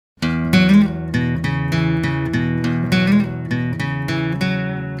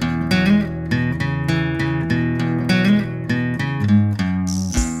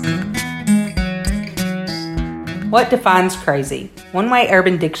What defines crazy? One way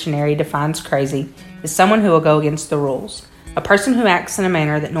Urban Dictionary defines crazy is someone who will go against the rules, a person who acts in a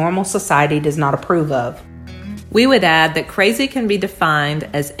manner that normal society does not approve of. We would add that crazy can be defined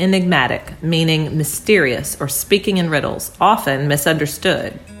as enigmatic, meaning mysterious or speaking in riddles, often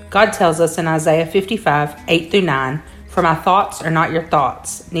misunderstood. God tells us in Isaiah 55, 8-9, "For my thoughts are not your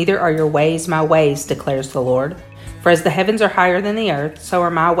thoughts, neither are your ways my ways, declares the Lord. For as the heavens are higher than the earth, so are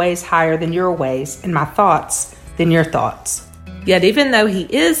my ways higher than your ways, and my thoughts than your thoughts." Yet even though he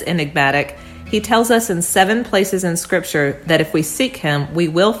is enigmatic, he tells us in 7 places in Scripture that if we seek him, we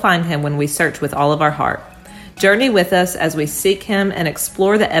will find him when we search with all of our heart. Journey with us as we seek him and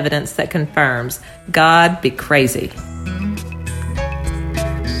explore the evidence that confirms God be crazy.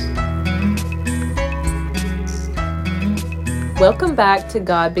 Welcome back to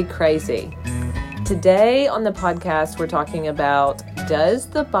God Be Crazy. Today on the podcast, we're talking about, does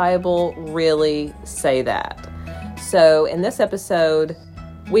the Bible really say that? So in this episode,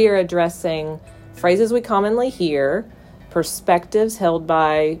 we are addressing phrases we commonly hear, perspectives held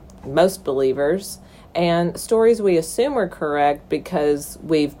by most believers, and stories we assume are correct because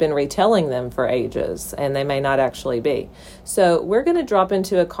we've been retelling them for ages, and they may not actually be. So we're going to drop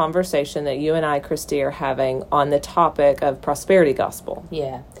into a conversation that you and I, Christy, are having on the topic of prosperity gospel.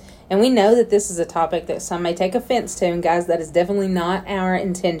 Yeah. And we know that this is a topic that some may take offense to, and guys, that is definitely not our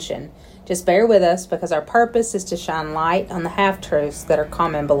intention. Just bear with us because our purpose is to shine light on the half-truths that are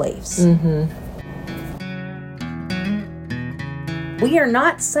common beliefs. We are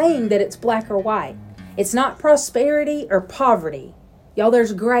not saying that it's black or white. It's not prosperity or poverty. Y'all,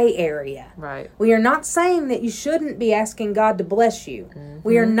 there's gray area. Right. We are not saying that you shouldn't be asking God to bless you.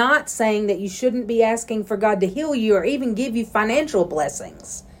 We are not saying that you shouldn't be asking for God to heal you or even give you financial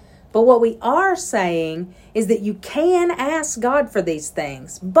blessings. But what we are saying is that you can ask God for these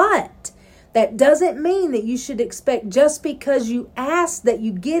things. But that doesn't mean that you should expect just because you ask that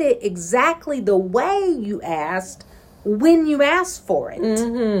you get it exactly the way you asked when you asked for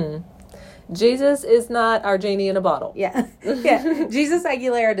it. Jesus is not our genie in a bottle. Yeah. Jesus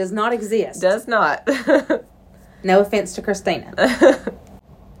Aguilera does not exist. Does not. No offense to Christina.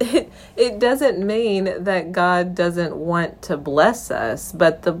 It doesn't mean that God doesn't want to bless us,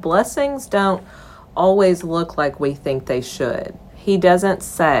 but the blessings don't always look like we think they should. He doesn't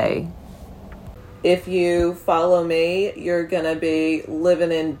say, if you follow me, you're going to be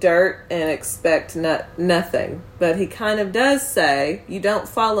living in dirt and expect nothing. But he kind of does say, you don't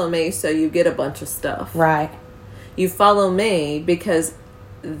follow me so you get a bunch of stuff. Right. You follow me because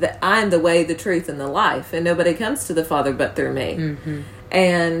I'm the way, the truth, and the life, and nobody comes to the Father but through me.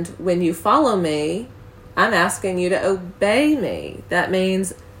 And when you follow me, I'm asking you to obey me. That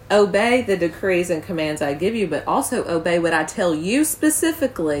means obey the decrees and commands I give you, but also obey what I tell you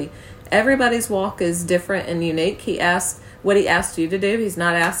specifically. Everybody's walk is different and unique. He asks what he asked you to do. He's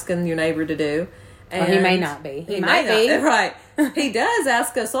not asking your neighbor to do. And he may not be. He might be. Right. He does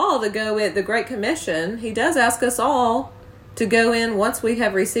ask us all to go with the Great Commission. He does ask us all to go in. Once we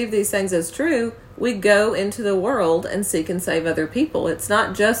have received these things as true, we go into the world and seek and save other people. It's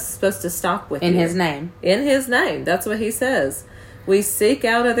not just supposed to stop with in you. his name. In his name. That's what he says. We seek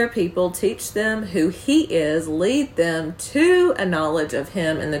out other people, teach them who he is, lead them to a knowledge of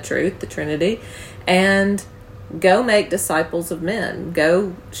him and the truth, the Trinity, and go make disciples of men.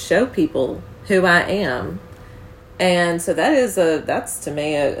 Go show people who I am. And so that's to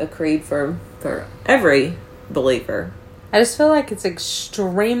me a creed for every believer. I just feel like it's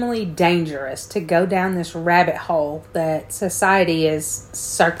extremely dangerous to go down this rabbit hole that society is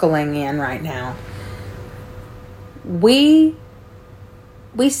circling in right now. We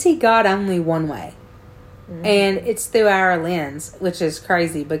see God only one way. And it's through our lens, which is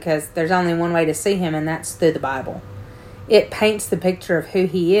crazy because there's only one way to see him, and that's through the Bible. It paints the picture of who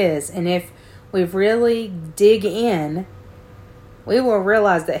he is. And if we really dig in, we will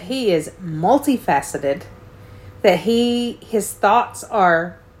realize that he is multifaceted, that his thoughts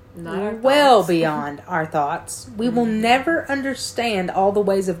are well beyond our thoughts. We will never understand all the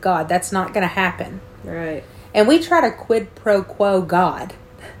ways of God. That's not going to happen. Right. And we try to quid pro quo God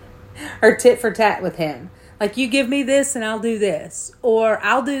or tit for tat with him. Like, you give me this and I'll do this. Or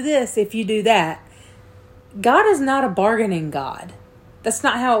I'll do this if you do that. God is not a bargaining God. That's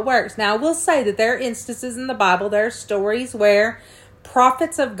not how it works. Now, I will say that there are instances in the Bible, there are stories where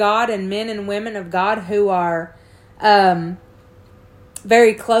prophets of God and men and women of God who are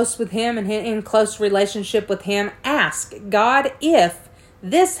very close with him and in close relationship with him ask God, if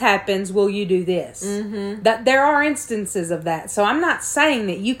this happens, will you do this? That there are instances of that. So I'm not saying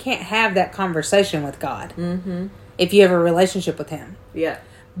that you can't have that conversation with God if you have a relationship with him. Yeah.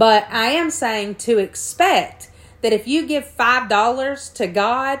 But I am saying to expect that if you give $5 to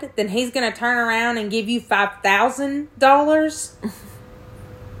God, then He's going to turn around and give you $5,000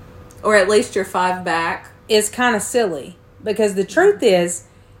 or at least your 5 back, is kind of silly. Because the truth is,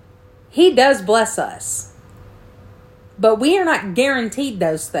 He does bless us. But we are not guaranteed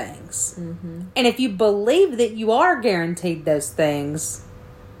those things. Mm-hmm. And if you believe that you are guaranteed those things,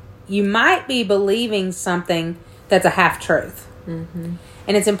 you might be believing something that's a half-truth. Mm-hmm.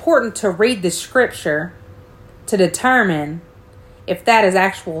 And it's important to read the scripture to determine if that is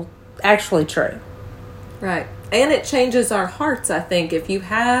actually true. Right. And it changes our hearts, I think. If you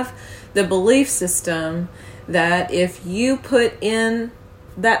have the belief system that if you put in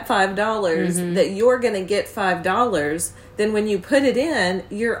that $5, mm-hmm. that you're going to get $5, then when you put it in,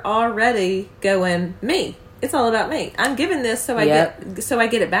 you're already going, me. It's all about me. I'm giving this so I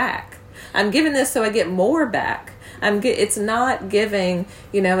get it back. I'm giving this so I get more back. It's not giving,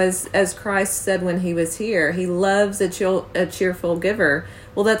 as Christ said when He was here, He loves a cheerful giver.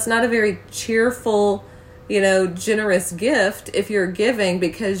 Well, that's not a very cheerful, generous gift if you're giving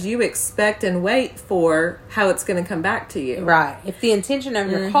because you expect and wait for how it's going to come back to you. Right. If the intention of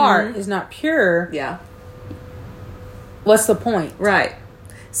your heart is not pure, yeah, what's the point? Right.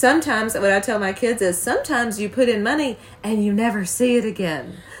 Sometimes, what I tell my kids is, sometimes you put in money and you never see it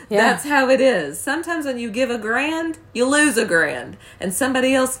again. Yeah. That's how it is. Sometimes when you give $1,000, you lose $1,000, and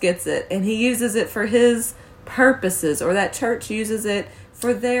somebody else gets it, and He uses it for His purposes, or that church uses it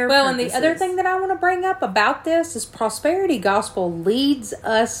for their purposes. And the other thing that I want to bring up about this is prosperity gospel leads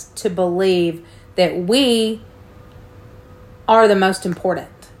us to believe that we are the most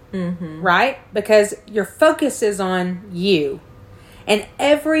important, mm-hmm. right? Because your focus is on you. And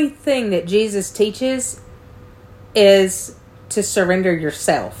everything that Jesus teaches is to surrender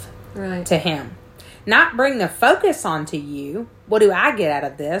yourself to Him. Not bring the focus onto you. What do I get out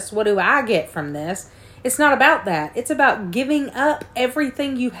of this? What do I get from this? It's not about that. It's about giving up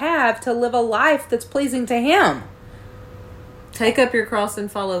everything you have to live a life that's pleasing to Him. Take up your cross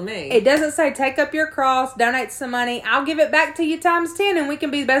and follow me. It doesn't say take up your cross, donate some money, I'll give it back to you times 10 and we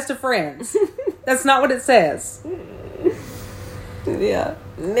can be best of friends. That's not what it says. Yeah.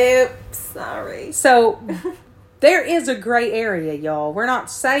 Nope. Sorry. So there is a gray area, y'all. We're not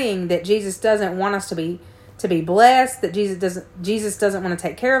saying that Jesus doesn't want us to be blessed, that Jesus doesn't want to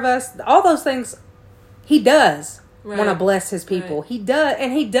take care of us. All those things, He does want to bless His people. Right. He does,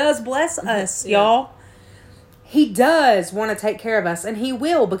 and He does bless us, y'all. He does want to take care of us, and He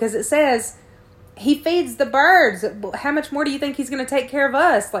will, because it says He feeds the birds. How much more do you think He's going to take care of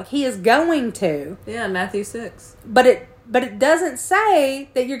us? Like, He is going to. Yeah, Matthew 6. But it doesn't say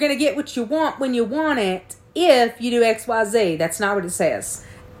that you're going to get what you want when you want it if you do X, Y, Z. That's not what it says.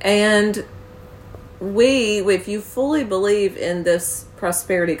 And if you fully believe in this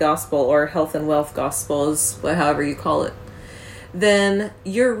prosperity gospel or health and wealth gospel, is however you call it, then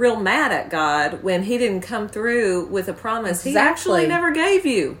you're real mad at God when He didn't come through with a promise He actually never gave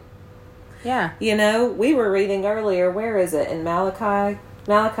you. Yeah. We were reading earlier, where is it? In Malachi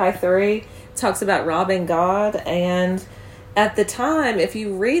 3, it talks about robbing God. And at the time, if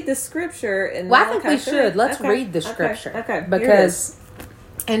you read the scripture in Malachi 3... I think we should. Let's read the scripture. Okay. Because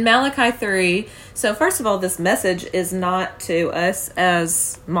in Malachi 3, so first of all, this message is not to us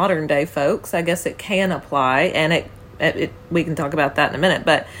as modern day folks. I guess it can apply, and we can talk about that in a minute.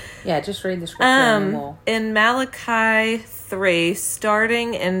 But yeah, just read the scripture and then we'll... In Malachi 3,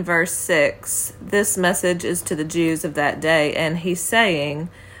 starting in verse 6, this message is to the Jews of that day, and he's saying,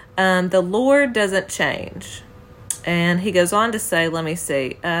 the Lord doesn't change. And he goes on to say, let me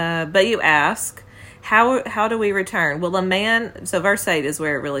see, but you ask, how do we return? Will a man, so verse 8 is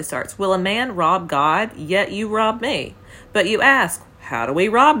where it really starts. Will a man rob God? Yet you rob me. But you ask, how do we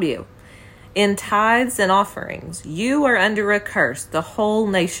rob you? In tithes and offerings. You are under a curse, the whole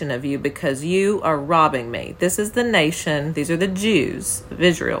nation of you, because you are robbing me. This is the nation. These are the Jews of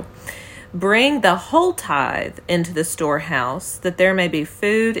Israel. Bring the whole tithe into the storehouse, that there may be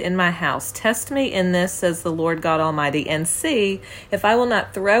food in my house. Test me in this, says the Lord God Almighty, and see if I will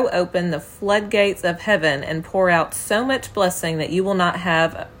not throw open the floodgates of heaven and pour out so much blessing that you will not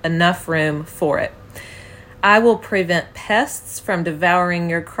have enough room for it. I will prevent pests from devouring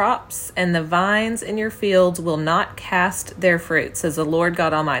your crops, and the vines in your fields will not cast their fruit, says the Lord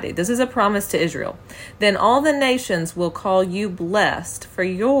God Almighty. This is a promise to Israel. Then all the nations will call you blessed, for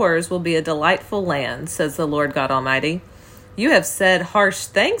yours will be a delightful land, says the Lord God Almighty. You have said harsh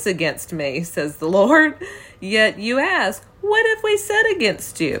things against me, says the Lord. Yet you ask, what have we said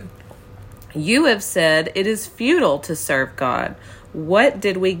against you? You have said it is futile to serve God. What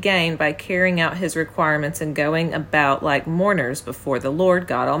did we gain by carrying out his requirements and going about like mourners before the Lord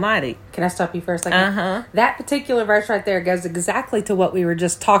God Almighty? Can I stop you for a second? That particular verse right there goes exactly to what we were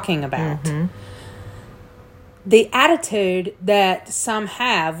just talking about. The attitude that some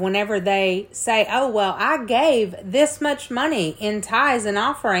have whenever they say, oh, well, I gave this much money in tithes and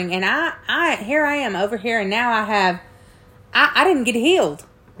offering, and I here I am over here, and now I didn't get healed.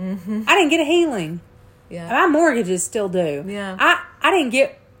 I didn't get a healing. Yeah. My mortgages still due. Yeah. I didn't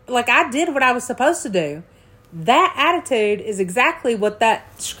get, like, I did what I was supposed to do. That attitude is exactly what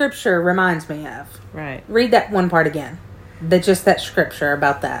that scripture reminds me of. Right. Read that one part again. Just that scripture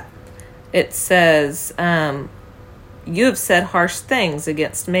about that. It says, you have said harsh things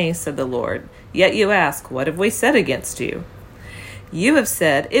against me, said the Lord. Yet you ask, what have we said against you? You have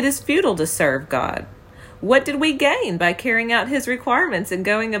said, it is futile to serve God. What did we gain by carrying out his requirements and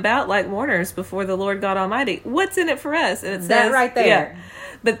going about like mourners before the Lord God Almighty? What's in it for us? And it says, that right there. Yeah.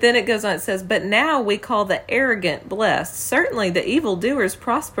 But then it goes on, it says, but now we call the arrogant blessed. Certainly the evildoers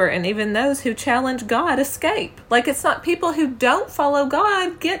prosper, and even those who challenge God escape. Like, it's not people who don't follow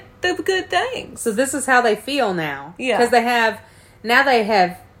God get the good things. So this is how they feel now. Yeah. Because they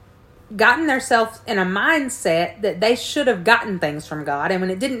have gotten themselves in a mindset that they should have gotten things from God, and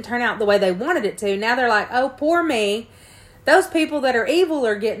when it didn't turn out the way they wanted it to, now they're like, oh, poor me. Those people that are evil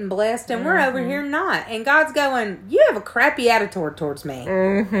are getting blessed, and we're over here not. And God's going, you have a crappy attitude towards me.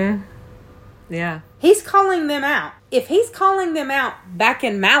 Yeah. He's calling them out. If he's calling them out back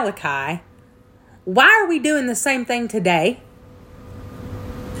in Malachi, why are we doing the same thing today?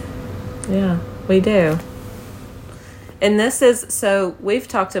 Yeah, we do. And this is, so we've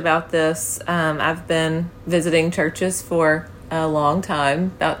talked about this. I've been visiting churches for a long time,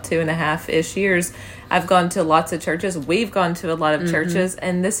 about 2.5-ish years. I've gone to lots of churches. We've gone to a lot of churches.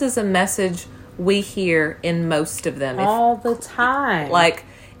 And this is a message we hear in most of them. All the time. Like,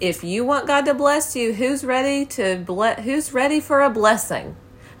 if you want God to bless you, who's ready for a blessing?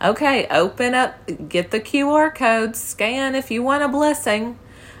 Okay, open up, get the QR code, scan if you want a blessing.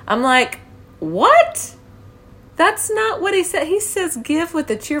 I'm like, what? That's not what he said. He says give with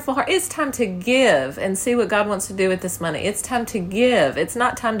a cheerful heart. It's time to give and see what God wants to do with this money. It's time to give. It's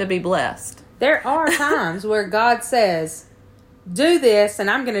not time to be blessed. There are times where God says, do this and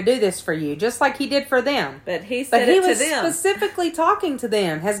I'm going to do this for you, just like he did for them. But he said it to them. But he was specifically talking to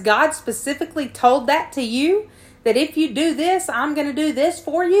them. Has God specifically told that to you? That if you do this, I'm going to do this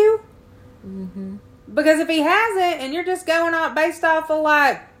for you? Because if he hasn't, and you're just going out based off of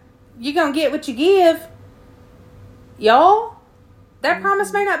like, you're going to get what you give, y'all, that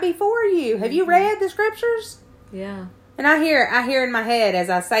promise may not be for you. Have you read the scriptures? Yeah. And I hear in my head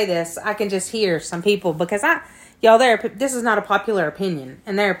as I say this, I can just hear some people, because this is not a popular opinion.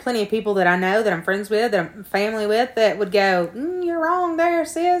 And there are plenty of people that I know, that I'm friends with, that I'm family with, that would go, you're wrong there,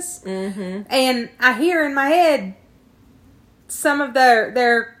 sis. And I hear in my head some of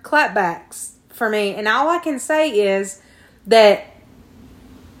their clapbacks for me. And all I can say is that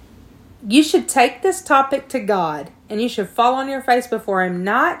you should take this topic to God, and you should fall on your face before him,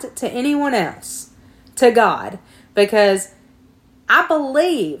 not to anyone else, to God. Because I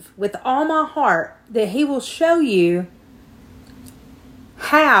believe with all my heart that he will show you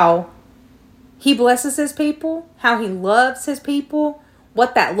how he blesses his people, how he loves his people,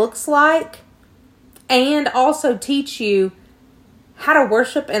 what that looks like, and also teach you how to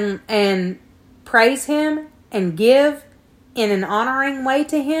worship and praise him and give in an honoring way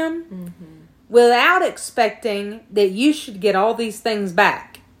to him, without expecting that you should get all these things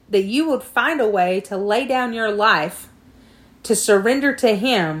back. That you would find a way to lay down your life, to surrender to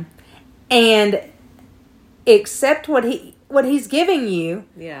him, and accept what he's giving you,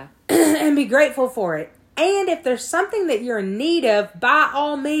 and be grateful for it. And if there's something that you're in need of, by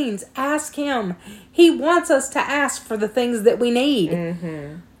all means, ask him. He wants us to ask for the things that we need.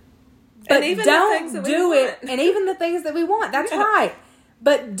 But don't do it. And even the things that we want. That's right.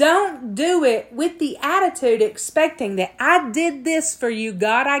 But don't do it with the attitude expecting that I did this for you,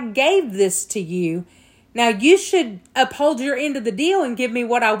 God. I gave this to you. Now you should uphold your end of the deal and give me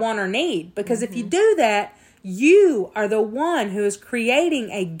what I want or need. Because if you do that, you are the one who is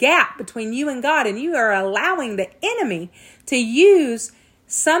creating a gap between you and God. And you are allowing the enemy to use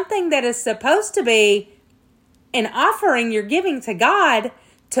something that is supposed to be an offering you're giving to God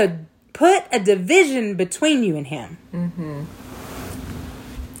to put a division between you and him.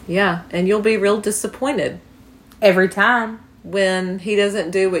 Yeah, and you'll be real disappointed. Every time. When he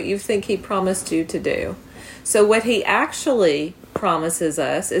doesn't do what you think he promised you to do. So what he actually promises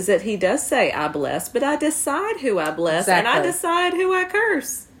us is that he does say, I bless, but I decide who I bless, and I decide who I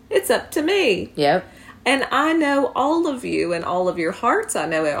curse. It's up to me. Yep. And I know all of you and all of your hearts. I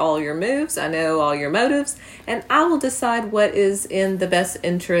know all your moves. I know all your motives. And I will decide what is in the best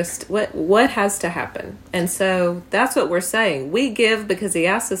interest, what has to happen. And so that's what we're saying. We give because he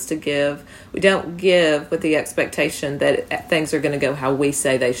asks us to give. We don't give with the expectation that things are going to go how we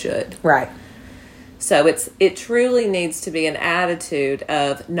say they should. Right. So it truly needs to be an attitude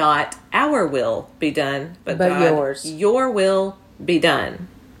of not our will be done, but God, yours. Your will be done.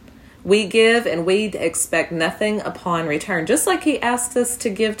 We give and we expect nothing upon return. Just like he asks us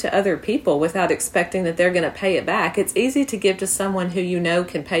to give to other people without expecting that they're going to pay it back. It's easy to give to someone who you know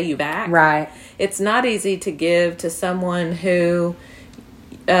can pay you back. Right. It's not easy to give to someone who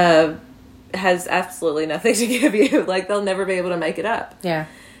has absolutely nothing to give you. Like, they'll never be able to make it up. Yeah.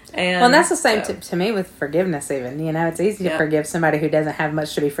 And that's the same to me with forgiveness even. It's easy to forgive somebody who doesn't have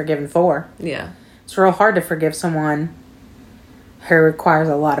much to be forgiven for. Yeah. It's real hard to forgive someone who requires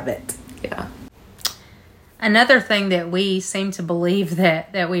a lot of it. Yeah. Another thing that we seem to believe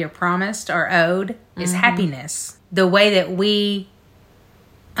that we are promised or owed is happiness. The way that we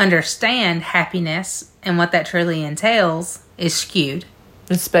understand happiness and what that truly entails is skewed.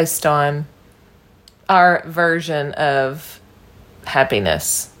 It's based on our version of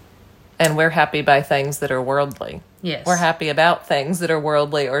happiness. And we're happy by things that are worldly. Yes. We're happy about things that are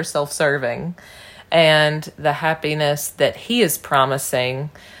worldly or self-serving. And the happiness that he is promising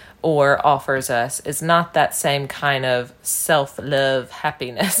or offers us is not that same kind of self-love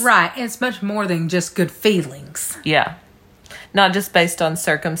happiness. Right. It's much more than just good feelings. Yeah. Not just based on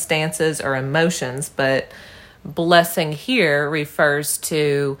circumstances or emotions, but blessing here refers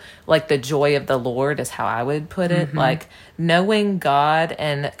to like the joy of the Lord is how I would put it. Mm-hmm. Like knowing God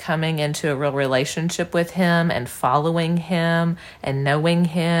and coming into a real relationship with him and following him and knowing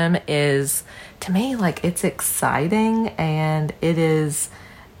him is, to me, like it's exciting, and it is,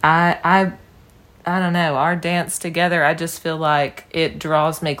 I don't know, our dance together, I just feel like it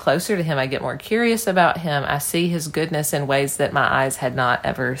draws me closer to him. I get more curious about him. I see his goodness in ways that my eyes had not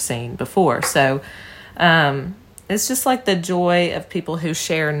ever seen before. So, it's just like the joy of people who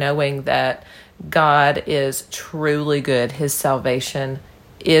share knowing that God is truly good. His salvation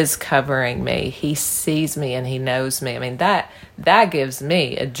is covering me. He sees me and he knows me. I mean, that gives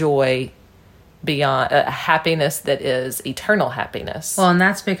me a joy beyond a happiness that is eternal happiness. Well, and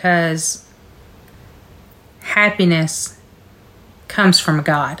that's because happiness comes from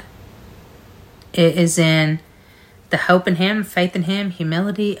God. It is in the hope in him, faith in him,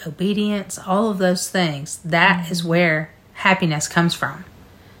 humility, obedience, all of those things. That is where happiness comes from.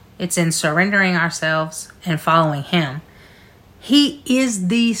 It's in surrendering ourselves and following him. He is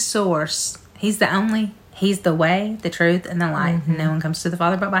the source. He's the way, the truth, and the light. Mm-hmm. No one comes to the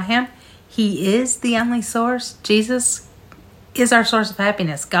Father but by him. He is the only source. Jesus is our source of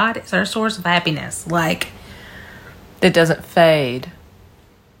happiness. God is our source of happiness. Like, it doesn't fade.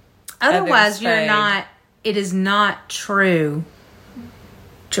 Otherwise, it is not true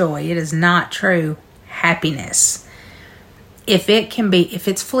joy. It is not true happiness. If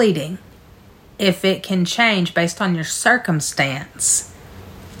it's fleeting, if it can change based on your circumstance,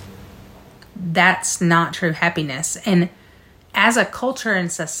 that's not true happiness. And as a culture and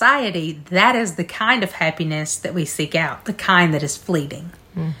society, that is the kind of happiness that we seek out, the kind that is fleeting.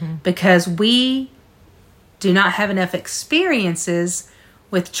 Mm-hmm. Because we do not have enough experiences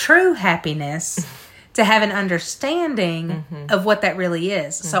with true happiness to have an understanding of what that really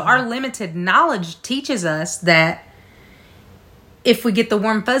is. Mm-hmm. So our limited knowledge teaches us that if we get the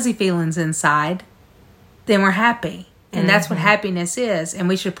warm fuzzy feelings inside, then we're happy. And that's what happiness is, and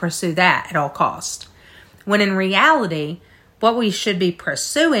we should pursue that at all costs. When in reality, what we should be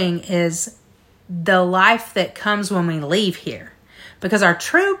pursuing is the life that comes when we leave here. Because our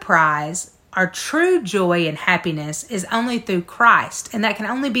true prize, our true joy and happiness is only through Christ. And that can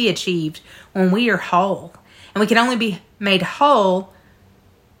only be achieved when we are whole. And we can only be made whole.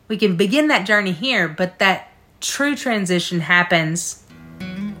 We can begin that journey here, but that true transition happens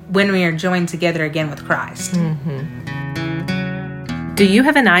when we are joined together again with Christ. Mm-hmm. Do you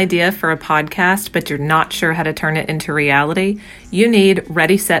have an idea for a podcast, but you're not sure how to turn it into reality? You need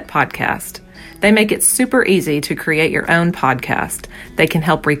Ready Set Podcast. They make it super easy to create your own podcast. They can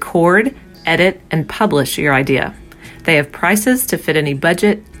help record, edit, and publish your idea. They have prices to fit any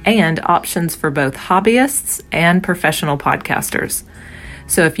budget and options for both hobbyists and professional podcasters.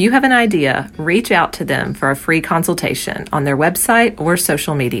 So if you have an idea, reach out to them for a free consultation on their website or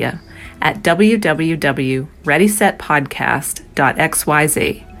social media at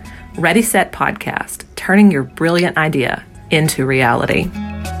www.readysetpodcast.xyz. Ready Set Podcast, turning your brilliant idea into reality.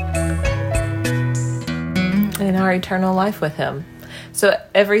 In our eternal life with him. So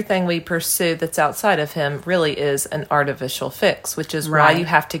everything we pursue that's outside of him really is an artificial fix, which is why Right. you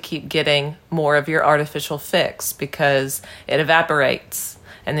have to keep getting more of your artificial fix, because it evaporates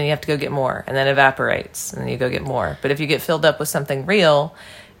and then you have to go get more, and then evaporates and then you go get more. But if you get filled up with something real,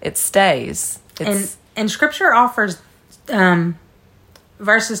 it stays. And Scripture offers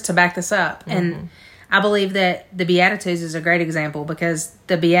verses to back this up. And I believe that the Beatitudes is a great example, because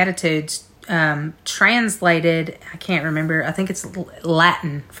the Beatitudes translated, I can't remember, I think it's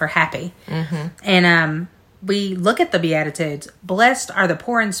Latin for happy. And we look at the Beatitudes. Blessed are the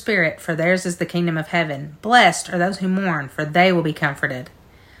poor in spirit, for theirs is the kingdom of heaven. Blessed are those who mourn, for they will be comforted.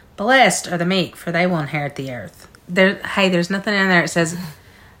 Blessed are the meek, for they will inherit the earth. There's nothing in there that says,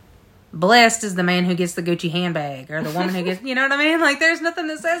 blessed is the man who gets the Gucci handbag, or the woman who gets, you know what I mean? Like, there's nothing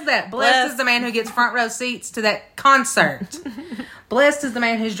that says that. Blessed is the man who gets front row seats to that concert. Blessed is the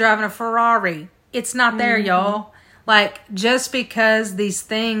man who's driving a Ferrari. It's not there, y'all. Like, just because these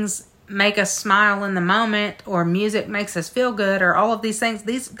things make us smile in the moment, or music makes us feel good, or all of these things,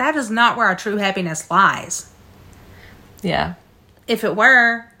 that is not where our true happiness lies. Yeah. If it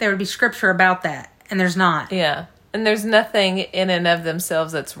were, there would be scripture about that, and there's not. Yeah. And there's nothing in and of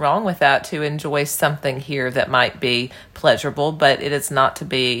themselves that's wrong with that, to enjoy something here that might be pleasurable, but it is not to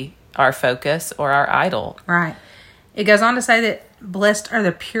be our focus or our idol. Right. It goes on to say that blessed are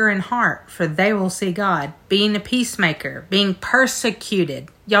the pure in heart, for they will see God. Being a peacemaker, being persecuted.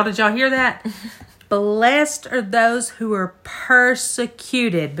 Did y'all hear that? Blessed are those who are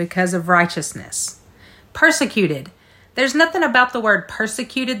persecuted because of righteousness. Persecuted. There's nothing about the word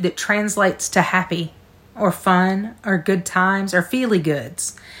persecuted that translates to happy or fun or good times or feely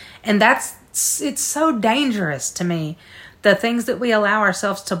goods. And it's so dangerous to me, the things that we allow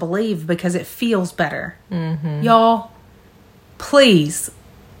ourselves to believe because it feels better. Y'all, please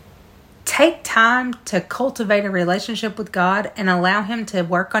take time to cultivate a relationship with God and allow him to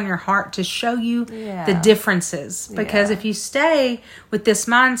work on your heart to show you the differences. Because if you stay with this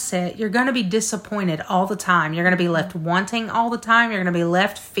mindset, you're going to be disappointed all the time. You're going to be left wanting all the time. You're going to be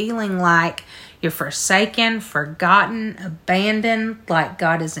left feeling like you're forsaken, forgotten, abandoned, like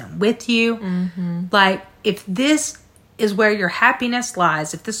God isn't with you. Like, if this is where your happiness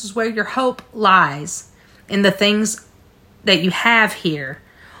lies, if this is where your hope lies, in the things that you have here,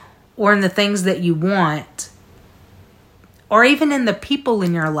 or in the things that you want, or even in the people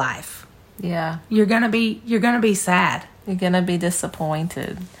in your life, you're gonna be sad. You're gonna be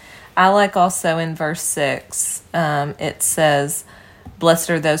disappointed. I like also in verse 6, it says,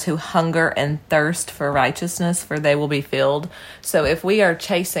 blessed are those who hunger and thirst for righteousness, for they will be filled. So if we are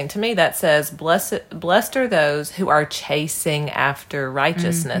chasing, to me that says, blessed are those who are chasing after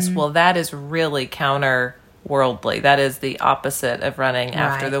righteousness. Well, that is really counter-worldly. That is the opposite of running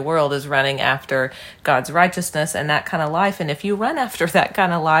after the world, is running after God's righteousness and that kind of life. And if you run after that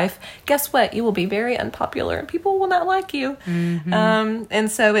kind of life, guess what? You will be very unpopular and people will not like you. And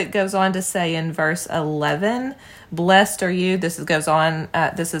so it goes on to say in verse 11, blessed are you. This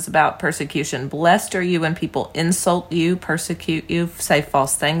is about persecution. Blessed are you when people insult you, persecute you, say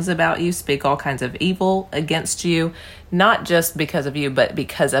false things about you, speak all kinds of evil against you, not just because of you, but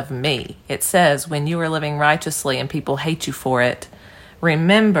because of me. It says, when you are living righteously and people hate you for it,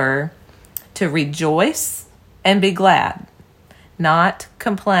 remember to rejoice and be glad, not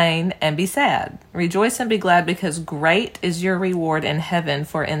complain and be sad. Rejoice and be glad, because great is your reward in heaven,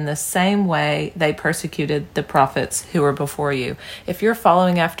 for in the same way they persecuted the prophets who were before you. If you're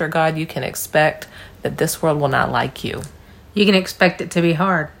following after God, you can expect that this world will not like you. You can expect it to be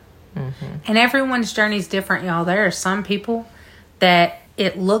hard. And everyone's journey is different, y'all. There are some people that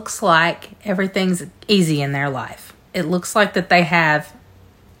it looks like everything's easy in their life. It looks like that they have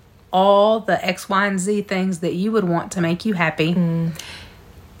all the X, Y, and Z things that you would want to make you happy.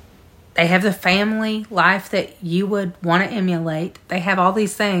 They have the family life that you would want to emulate. They have all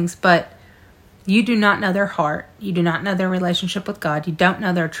these things, but you do not know their heart. You do not know their relationship with God. You don't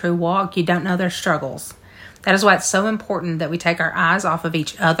know their true walk. You don't know their struggles. That is why it's so important that we take our eyes off of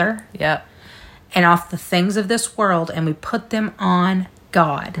each other and off the things of this world, and we put them on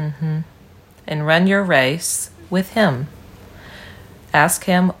God. And run your race with him. Ask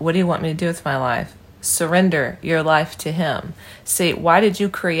him, what do you want me to do with my life? Surrender your life to him. See, why did you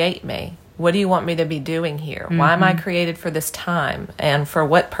create me? What do you want me to be doing here? Why am I created for this time? And for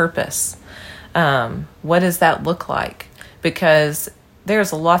what purpose? What does that look like? Because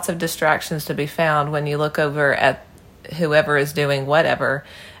there's lots of distractions to be found when you look over at whoever is doing whatever.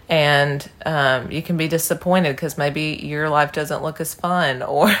 And you can be disappointed because maybe your life doesn't look as fun,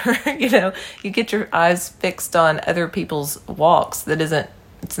 or you get your eyes fixed on other people's walks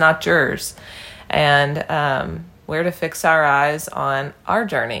it's not yours. And We're to fix our eyes on our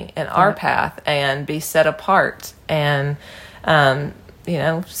journey and our path and be set apart. And,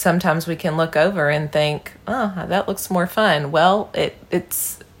 sometimes we can look over and think, oh, that looks more fun. Well,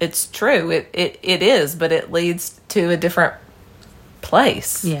 it's true. It is, but it leads to a different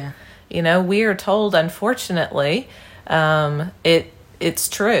place. Yeah. We are told, unfortunately, it's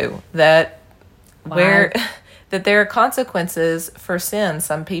true that that there are consequences for sin.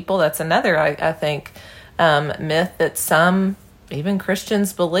 Some people, that's another, I think, myth that some, even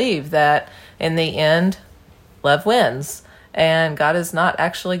Christians, believe that in the end, love wins. And God is not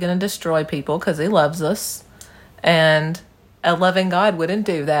actually going to destroy people because he loves us. And a loving God wouldn't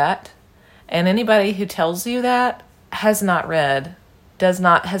do that. And anybody who tells you that has not read, has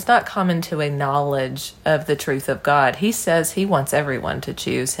not come into a knowledge of the truth of God. He says he wants everyone to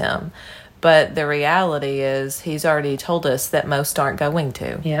choose him. But the reality is he's already told us that most aren't going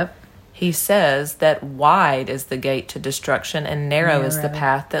to. Yep. He says that wide is the gate to destruction and narrow is the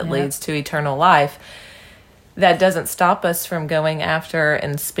path that leads to eternal life. That doesn't stop us from going after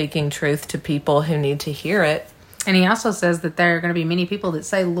and speaking truth to people who need to hear it. And he also says that there are going to be many people that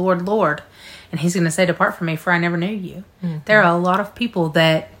say, Lord, Lord. And he's going to say, depart from me, for I never knew you. Mm-hmm. There are a lot of people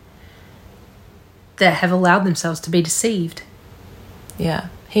that have allowed themselves to be deceived. Yeah.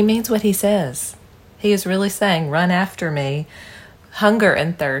 He means what he says. He is really saying, run after me, hunger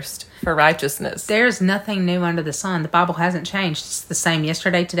and thirst for righteousness. There's nothing new under the sun. The Bible hasn't changed. It's the same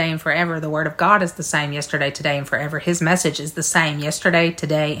yesterday, today, and forever. The Word of God is the same yesterday, today, and forever. His message is the same yesterday,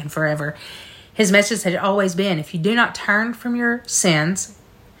 today, and forever. His message had always been, if you do not turn from your sins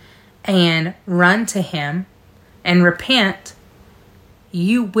and run to him and repent,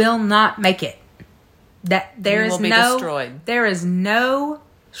 you will not make it. There is no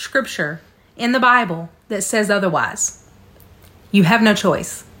scripture in the Bible that says otherwise. You have no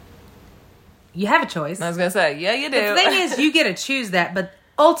choice. You have a choice. I was going to say, yeah, you do. The thing is, you get to choose that, but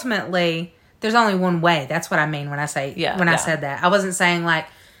ultimately, there's only one way. That's what I mean when I say I said that. I wasn't saying like,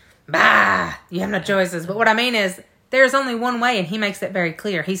 you have no choices. But what I mean is, there's only one way, and he makes that very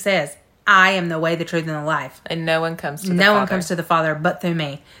clear. He says, I am the way, the truth, and the life. And no one comes to the Father. No one comes to the Father but through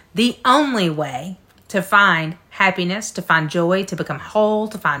me. The only way to find happiness, to find joy, to become whole,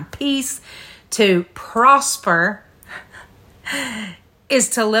 to find peace, to prosper is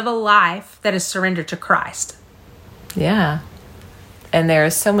to live a life that is surrendered to Christ. Yeah. And there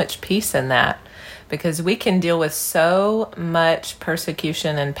is so much peace in that because we can deal with so much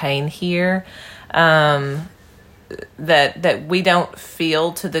persecution and pain here that we don't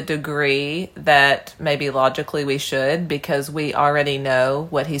feel to the degree that maybe logically we should because we already know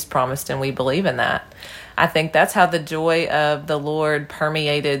what he's promised and we believe in that. I think that's how the joy of the Lord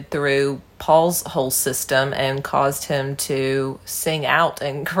permeated through Paul's whole system and caused him to sing out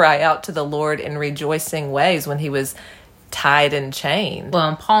and cry out to the Lord in rejoicing ways when he was tied and chained. Well,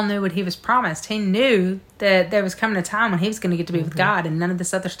 and Paul knew what he was promised. He knew that there was coming a time when he was going to get to be with God and none of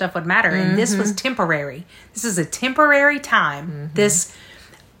this other stuff would matter. And this was temporary. This is a temporary time.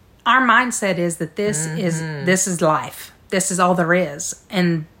 Our mindset is that this is life. This is all there is.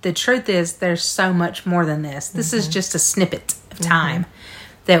 And the truth is there's so much more than this. This is just a snippet of time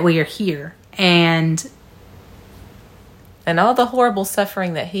that we are here. And all the horrible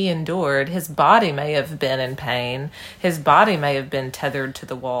suffering that he endured, his body may have been in pain. His body may have been tethered to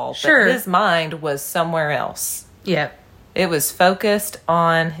the wall. Sure. But his mind was somewhere else. Yep. It was focused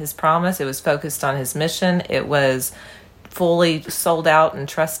on his promise. It was focused on his mission. It was fully sold out and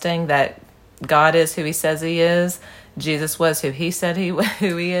trusting that God is who he says he is. Jesus was who he said who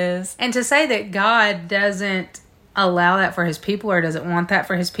he is. And to say that God doesn't allow that for his people or doesn't want that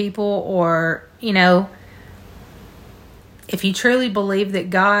for his people or, if you truly believe that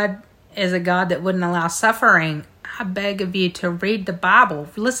God is a God that wouldn't allow suffering, I beg of you to read the Bible.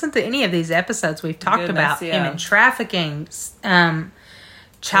 Listen to any of these episodes we've talked about. Human trafficking,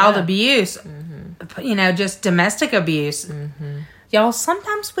 child abuse, just domestic abuse. Y'all,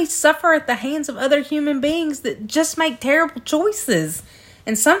 sometimes we suffer at the hands of other human beings that just make terrible choices.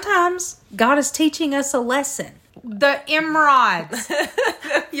 And sometimes God is teaching us a lesson. The hemorrhoids.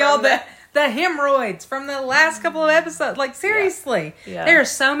 Y'all, the hemorrhoids from the last couple of episodes. Like, seriously. Yeah. There are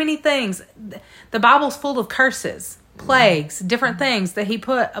so many things. The Bible's full of curses, plagues, different things that he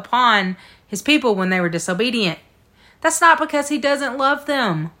put upon his people when they were disobedient. That's not because he doesn't love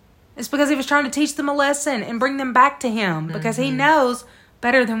them. It's because he was trying to teach them a lesson and bring them back to him because he knows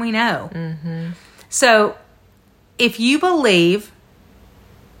better than we know. So, if you believe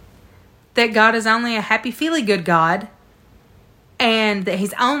that God is only a happy-feely-good God and that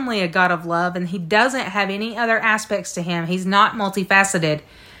he's only a God of love and he doesn't have any other aspects to him, he's not multifaceted,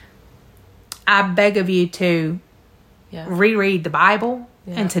 I beg of you to reread the Bible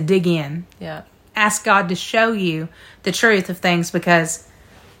and to dig in. Yeah. Ask God to show you the truth of things, because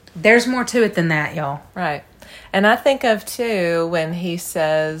there's more to it than that, y'all. Right. And I think of, too, when he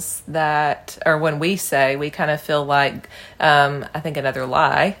says that, or when we say, we kind of feel like, I think another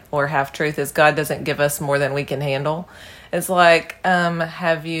lie or half-truth is God doesn't give us more than we can handle. It's like,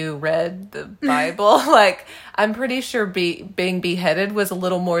 have you read the Bible? Like, I'm pretty sure being beheaded was a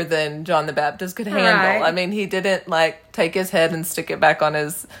little more than John the Baptist could handle. Right. I mean, he didn't, like, take his head and stick it back on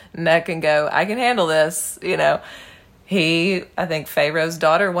his neck and go, I can handle this, you know. I think Pharaoh's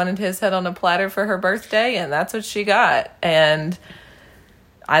daughter wanted his head on a platter for her birthday, and that's what she got. And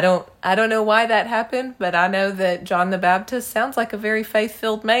I don't know why that happened, but I know that John the Baptist sounds like a very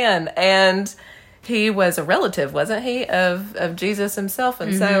faith-filled man, and he was a relative, wasn't he, of Jesus himself?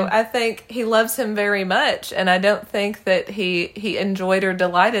 And so I think he loves him very much, and I don't think that he enjoyed or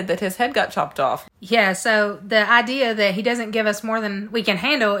delighted that his head got chopped off. Yeah, so the idea that he doesn't give us more than we can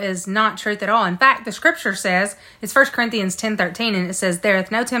handle is not truth at all. In fact, the scripture says, it's 1 Corinthians 10:13, and it says, "There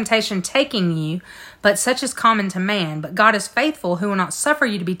is no temptation taking you, but such is common to man. But God is faithful, who will not suffer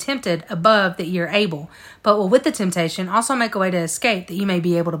you to be tempted above that you are able, but will with the temptation also make a way to escape, that you may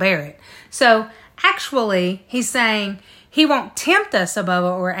be able to bear it." So actually, he's saying he won't tempt us above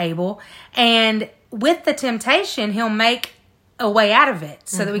what we're able, and with the temptation, he'll make a way out of it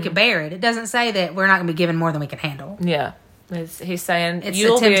so that we can bear it. It doesn't say that we're not going to be given more than we can handle. Yeah. He's saying it's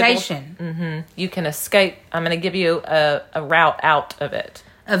the temptation. You can escape. I'm going to give you a route out of it.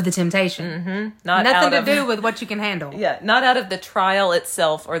 Of the temptation. Mm-hmm. Nothing to do with what you can handle. Yeah, not out of the trial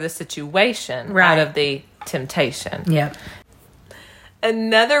itself or the situation. Right. Out of the temptation. Yep.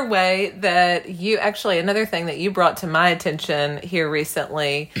 Another way that another thing that you brought to my attention here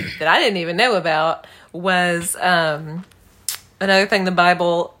recently that I didn't even know about was another thing the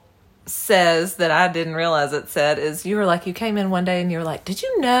Bible says that I didn't realize it said is you came in one day and you were like, did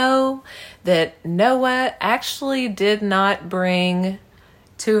you know that Noah actually did not bring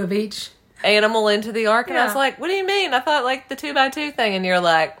 2 of each animal into the ark? And I was Yeah. like, what do you mean? I thought like the 2x2 thing. And you're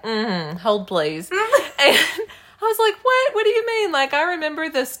like, hold please. And I was like, what do you mean? Like, I remember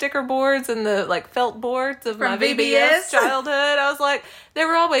the sticker boards and the like felt boards of From my VBS childhood. I was like, there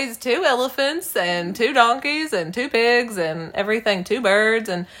were always 2 elephants and 2 donkeys and 2 pigs and everything, 2 birds.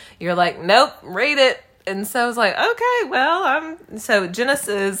 And you're like, nope, read it. And so I was like, okay, well, so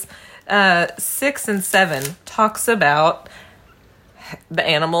Genesis 6 and 7 talks about the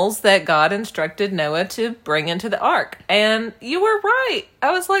animals that God instructed Noah to bring into the ark. And you were right.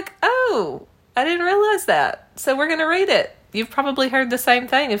 I was like, oh, I didn't realize that. So we're going to read it. You've probably heard the same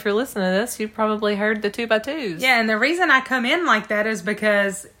thing. If you're listening to this, you've probably heard the 2x2s. Yeah, and the reason I come in like that is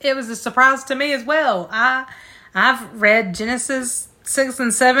because it was a surprise to me as well. I've read Genesis 6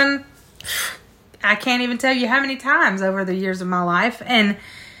 and 7. I can't even tell you how many times over the years of my life. And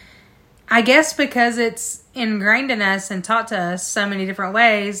I guess because it's ingrained in us and taught to us so many different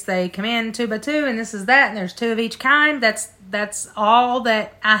ways, they come in 2x2 and this is that, and there's 2 of each kind. That's all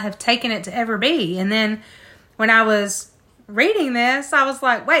that I have taken it to ever be. And then when I was reading this, I was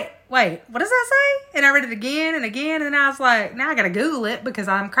like, wait, what does that say? And I read it again and again, and then I was like, now I gotta Google it because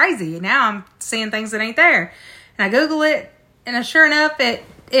I'm crazy. Now I'm seeing things that ain't there. And I Google it, and sure enough,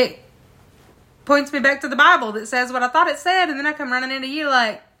 it points me back to the Bible that says what I thought it said, and then I come running into you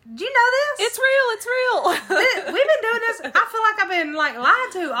like, do you know this? It's real. We've been doing this. I feel like I've been like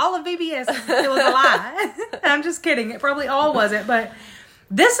lied to. All of VBS, it was a lie. I'm just kidding. It probably all wasn't. But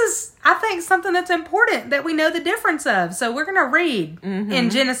this is, I think, something that's important that we know the difference of. So we're going to read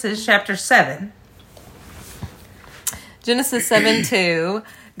in Genesis chapter 7. Genesis 7:2,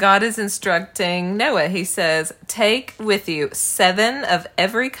 God is instructing Noah. He says, take with you 7 of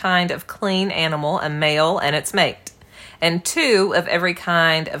every kind of clean animal, a male and its mate, and 2 of every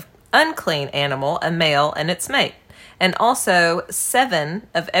kind of unclean animal, a male and its mate, and also 7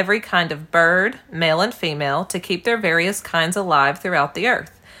 of every kind of bird, male and female, to keep their various kinds alive throughout the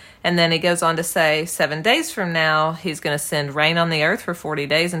earth. And then he goes on to say, 7 days from now, he's going to send rain on the earth for 40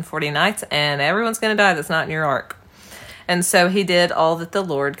 days and 40 nights, and everyone's going to die that's not in your ark. And so he did all that the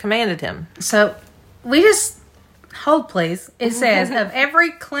Lord commanded him. So we just... Hold, please. It says, of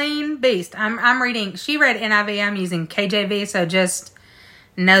every clean beast. I'm reading, she read NIV, I'm using KJV, so just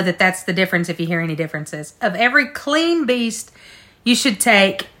know that that's the difference if you hear any differences. Of every clean beast, you should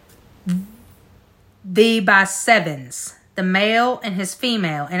take thee by 7s, the male and his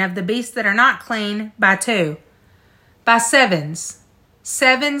female, and of the beasts that are not clean, by 2. By 7s.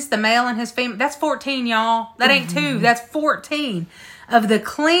 7s, the male and his female. That's 14, y'all. That ain't 2. That's 14. Of the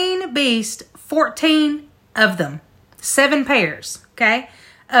clean beast, 14 of them. 7 pairs, okay?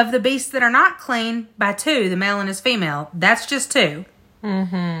 of the beasts that are not clean by 2, the male and his female. That's just 2.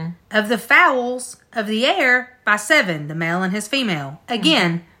 Of the fowls of the air by 7, the male and his female.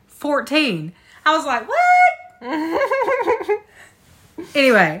 Again, 14. I was like, what?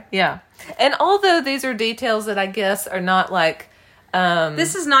 Anyway. Yeah. And although these are details that I guess are not like...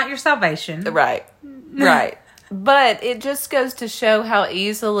 this is not your salvation. Right. Right. But it just goes to show how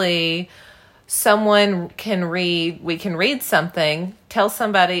easily someone can read, we can read something, tell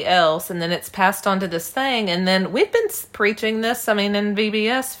somebody else, and then it's passed on to this thing. And then we've been preaching this, in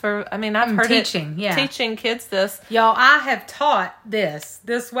VBS I've heard teaching kids this. Y'all, I have taught this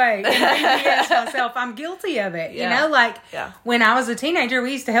way in VBS myself. I'm guilty of it. Yeah. You know, when I was a teenager,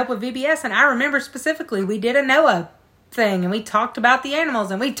 we used to help with VBS, and I remember specifically we did a Noah thing, and we talked about the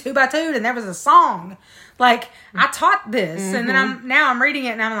animals, and we 2x2'd, and there was a song. I taught this, and then I'm reading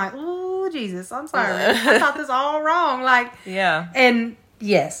it, and I'm like, ooh, Jesus, I'm sorry. I taught this all wrong. Yeah. And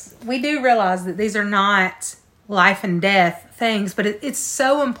yes, we do realize that these are not life and death things, but it's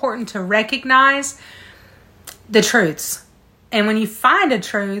so important to recognize the truths. And when you find a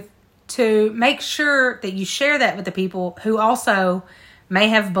truth, to make sure that you share that with the people who also may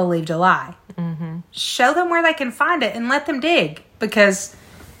have believed a lie. Show them where they can find it and let them dig, because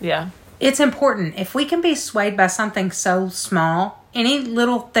it's important. If we can be swayed by something so small, any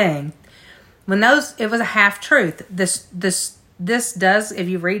little thing, it was a half truth. This does, if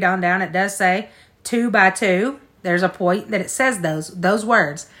you read on down, it does say 2x2. There's a point that it says those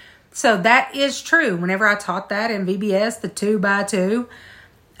words. So that is true. Whenever I taught that in VBS, the 2x2,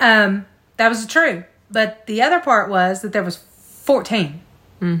 that was true. But the other part was that there was 14,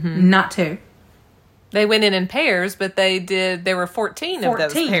 not 2. They went in pairs, but there were 14 of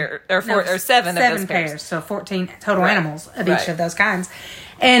those pairs, or 7 of those pairs. So 14 total animals of each of those kinds.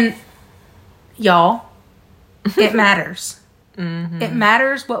 And y'all, it matters. It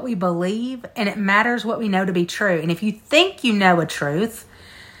matters what we believe, and it matters what we know to be true. And if you think you know a truth,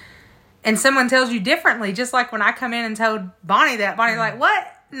 and someone tells you differently, just like when I come in and told Bonnie that, Bonnie's like, what?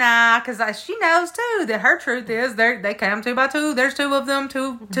 Nah, because she knows too that her truth is they come 2x2. There's 2 of them,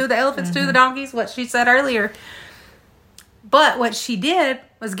 two the elephants, 2 the donkeys, what she said earlier. But what she did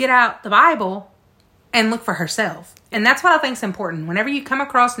was get out the Bible and look for herself. And that's what I think is important. Whenever you come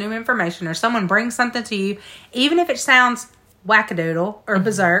across new information or someone brings something to you, even if it sounds wackadoodle or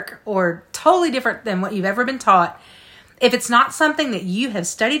berserk or totally different than what you've ever been taught, if it's not something that you have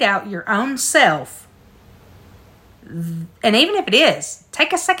studied out your own self, and even if it is,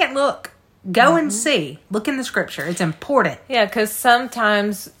 take a second look. Go and see. Look in the scripture. It's important. Yeah, because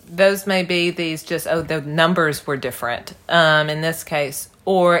sometimes those may be these just, the numbers were different in this case.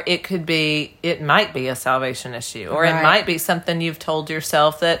 Or it might be a salvation issue. Or it might be something you've told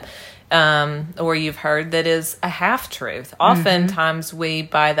yourself that, or you've heard that is a half-truth. Oftentimes we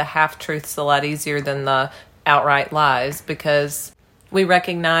buy the half-truths a lot easier than the outright lies, because we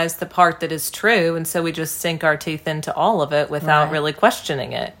recognize the part that is true, and so we just sink our teeth into all of it without really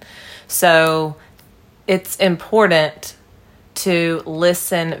questioning it. So it's important to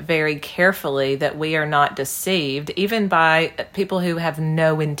listen very carefully that we are not deceived, even by people who have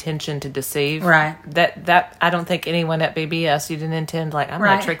no intention to deceive. Right. That I don't think anyone at BBS, you didn't intend, I'm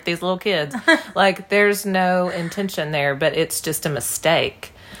going to trick these little kids. There's no intention there, but it's just a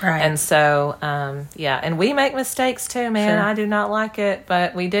mistake. Right. And so, and we make mistakes too, man. Sure. I do not like it,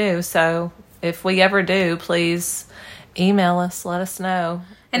 but we do. So if we ever do, please email us, let us know.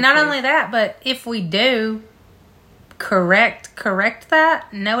 And not only that, but if we do, correct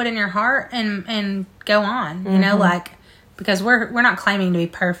that, know it in your heart, and go on. You know, because we're not claiming to be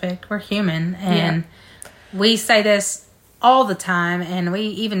perfect. We're human, and we say this all the time, and we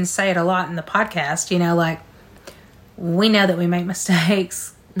even say it a lot in the podcast. You know, we know that we make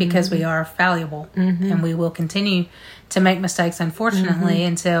mistakes because we are fallible, and we will continue to make mistakes, unfortunately,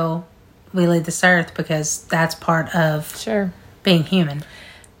 until we leave this earth, because that's part of being human.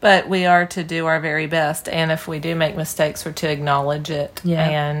 But we are to do our very best, and if we do make mistakes, we're to acknowledge it,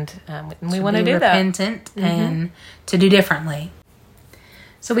 and we want to do that. Repentant and to do differently.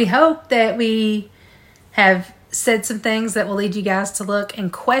 So we hope that we have said some things that will lead you guys to look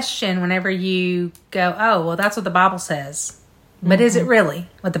and question whenever you go, oh, well, that's what the Bible says. But is it really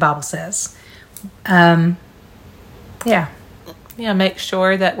what the Bible says? Yeah, make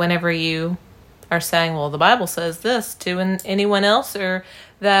sure that whenever you are saying, well, the Bible says this to anyone else, or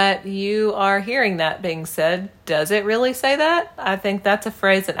that you are hearing that being said, does it really say that? I think that's a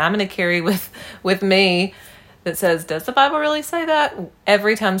phrase that I'm going to carry with me that says, does the Bible really say that?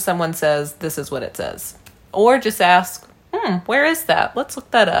 Every time someone says, this is what it says. Or just ask, where is that? Let's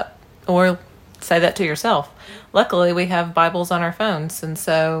look that up. Or say that to yourself. Luckily, we have Bibles on our phones, and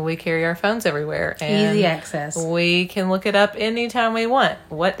so we carry our phones everywhere. And easy access. We can look it up anytime we want.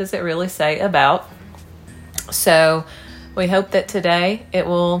 What does it really say about? So we hope that today it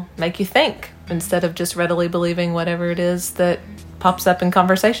will make you think instead of just readily believing whatever it is that pops up in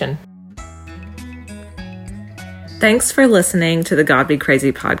conversation. Thanks for listening to the God Be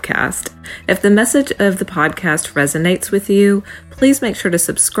Crazy podcast. If the message of the podcast resonates with you, please make sure to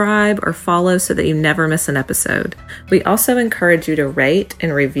subscribe or follow so that you never miss an episode. We also encourage you to rate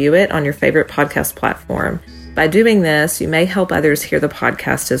and review it on your favorite podcast platform. By doing this, you may help others hear the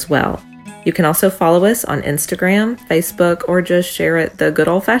podcast as well. You can also follow us on Instagram, Facebook, or just share it the good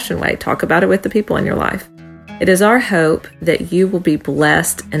old-fashioned way. Talk about it with the people in your life. It is our hope that you will be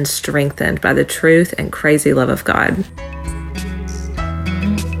blessed and strengthened by the truth and crazy love of God.